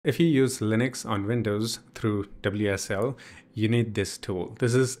If you use Linux on Windows through WSL, you need this tool.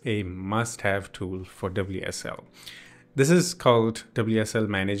 This is a must-have tool for WSL. This is called WSL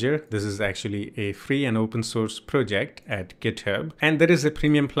Manager. This is actually a free and open source project at GitHub. And there is a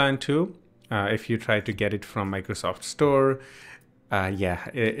premium plan too. If you try to get it from Microsoft Store,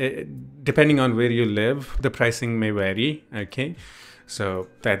 depending on where you live, the pricing may vary, okay? So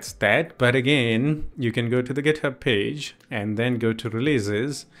that's that. But again, you can go to the GitHub page and then go to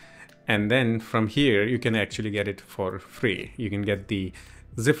releases. And then from here, you can actually get it for free. You can get the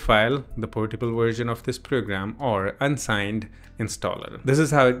zip file, the portable version of this program, or unsigned installer. This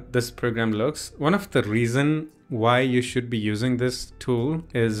is how this program looks. One of the reasons why you should be using this tool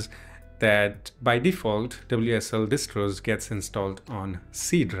is that by default, WSL distros gets installed on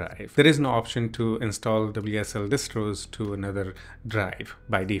C drive. There is no option to install WSL distros to another drive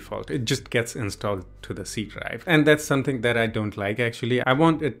by default. It just gets installed to the C drive. And that's something that I don't like actually. I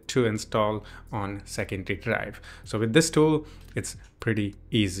want it to install on secondary drive. So with this tool, it's pretty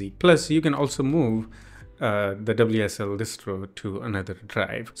easy. Plus, you can also move the WSL distro to another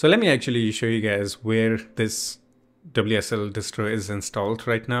drive. So let me actually show you guys where this WSL distro is installed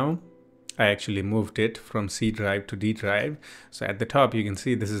right now. I actually moved it from C drive to D drive. So at the top, you can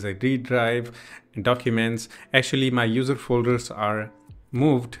see this is a D drive and documents. Actually, my user folders are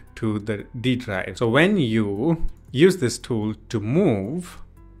moved to the D drive. So when you use this tool to move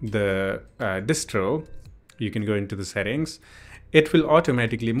the distro, you can go into the settings. It will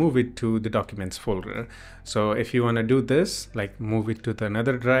automatically move it to the documents folder. So if you want to do this, like move it to the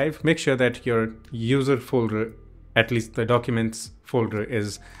another drive, make sure that your user folder, at least the documents folder,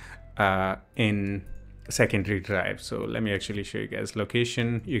 is in secondary drive. So let me actually show you guys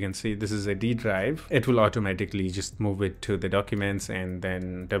location. You can see this is a D drive. It will automatically just move it to the documents and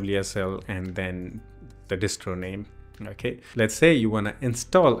then WSL and then the distro name. Okay, let's say you want to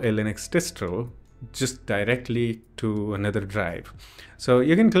install a Linux distro just directly to another drive. So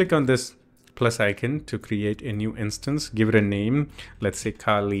you can click on this plus icon to create a new instance, give it a name, let's say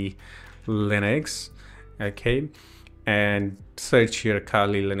Kali Linux. Okay, and search here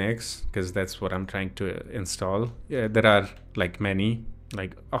Kali Linux because that's what I'm trying to install. Yeah, there are like many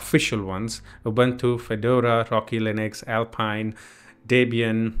like official ones: Ubuntu, Fedora, Rocky Linux, Alpine,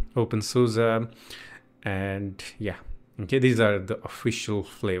 Debian, OpenSUSE, and yeah. Okay, these are the official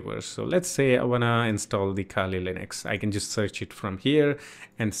flavors. So let's say I want to install the Kali Linux. I can just search it from here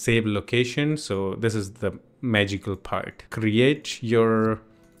and save location. So this is the magical part. Create your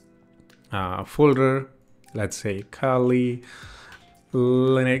folder. Let's say Kali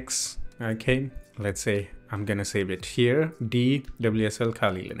Linux. Okay, let's say I'm gonna save it here, WSL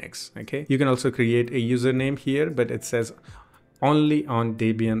Kali Linux. Okay, you can also create a username here, but it says only on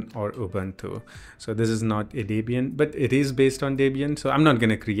Debian or Ubuntu. So this is not a Debian, but it is based on Debian. So I'm not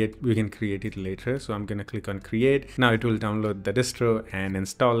gonna create, we can create it later. So I'm gonna click on create. Now it will download the distro and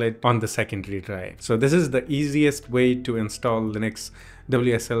install it on the secondary drive. So this is the easiest way to install Linux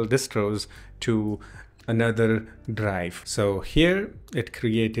WSL distros to another drive. So here it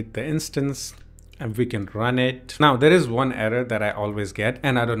created the instance and we can run it. Now there is one error that I always get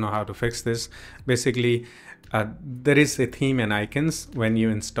and I don't know how to fix this. Basically, there is a theme and icons when you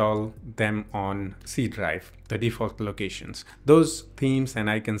install them on C drive, the default locations. Those themes and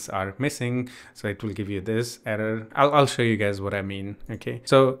icons are missing, so it will give you this error. I'll show you guys what I mean. Okay,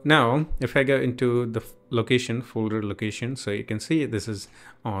 so now if I go into the location, folder location, so you can see this is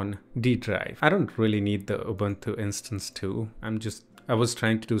on D drive. I don't really need the Ubuntu instance too. I was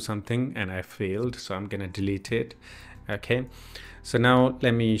trying to do something and I failed, so I'm gonna delete it. Okay, so now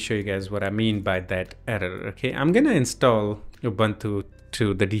let me show you guys what I mean by that error. Okay, I'm gonna install Ubuntu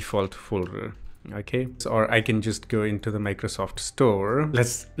to the default folder. Okay, so, or I can just go into the Microsoft Store.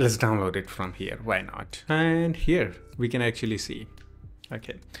 Let's download it from here. Why not? And here we can actually see.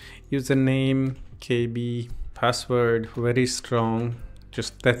 Okay, username, KB, password, very strong.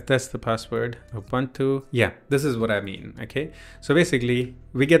 Just that's the password. Ubuntu. Yeah, this is what I mean. Okay, so basically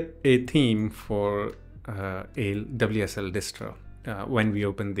we get a theme for a WSL distro when we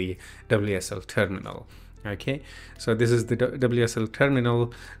open the WSL terminal. Okay, so this is the WSL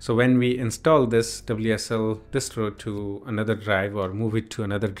terminal. So when we install this WSL distro to another drive or move it to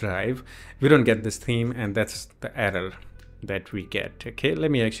another drive, we don't get this theme, and that's the error that we get. Okay,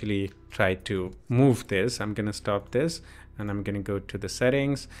 let me actually try to move this. I'm gonna stop this and I'm gonna go to the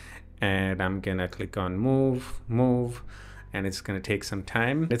settings and I'm gonna click on move, and it's gonna take some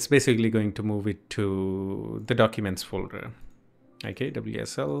time. It's basically going to move it to the documents folder. Okay,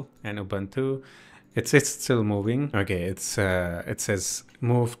 WSL and Ubuntu. It's still moving. Okay, it says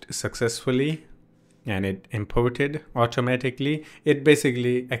moved successfully. and it imported automatically. It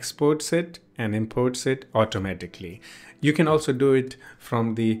basically exports it and imports it automatically. You can also do it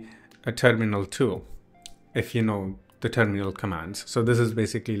from the terminal too, if you know the terminal commands. So this is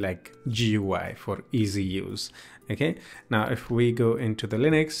basically like GUI for easy use. Okay, now if we go into the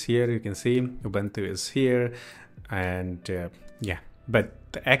Linux, here you can see Ubuntu is here, and yeah, but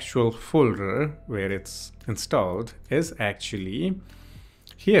the actual folder where it's installed is actually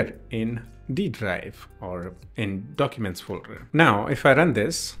here in D drive or in documents folder. Now if I run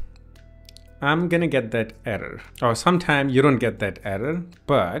this, I'm gonna get that error, or sometime you don't get that error,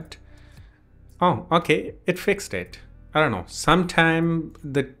 but oh, okay, it fixed it. I don't know, sometime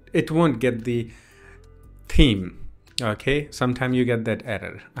that it won't get the theme. Okay, sometime you get that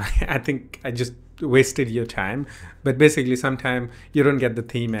error. I think I just wasted your time, but basically sometime you don't get the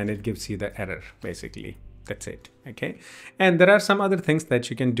theme and it gives you the error, basically. That's it. Okay, and there are some other things that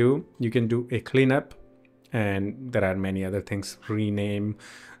you can do. You can do a cleanup, and there are many other things: rename,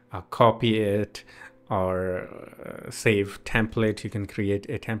 copy it, or save template. You can create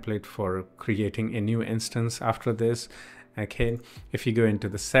a template for creating a new instance after this. Okay, if you go into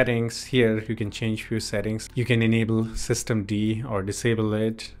the settings here, you can change few settings. You can enable systemd or disable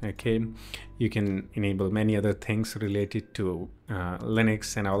it. Okay, you can enable many other things related to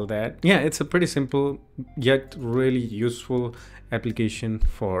Linux and all that. Yeah, it's a pretty simple yet really useful application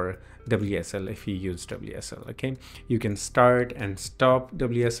for WSL if you use WSL. Okay, you can start and stop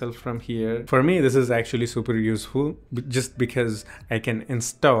WSL from here. For me, this is actually super useful just because I can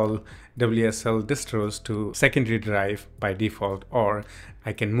install WSL distros to secondary drive by default, or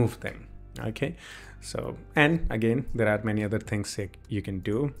I can move them. Okay, so, and again, there are many other things you can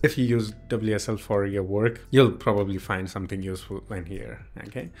do. If you use WSL for your work, you'll probably find something useful in here.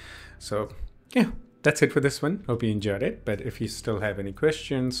 Okay, so yeah, that's it for this one. Hope you enjoyed it. But if you still have any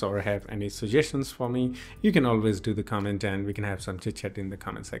questions or have any suggestions for me, you can always do the comment and we can have some chit chat in the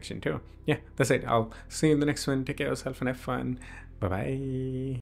comment section too. Yeah, that's it. I'll see you in the next one. Take care of yourself and have fun. Bye bye.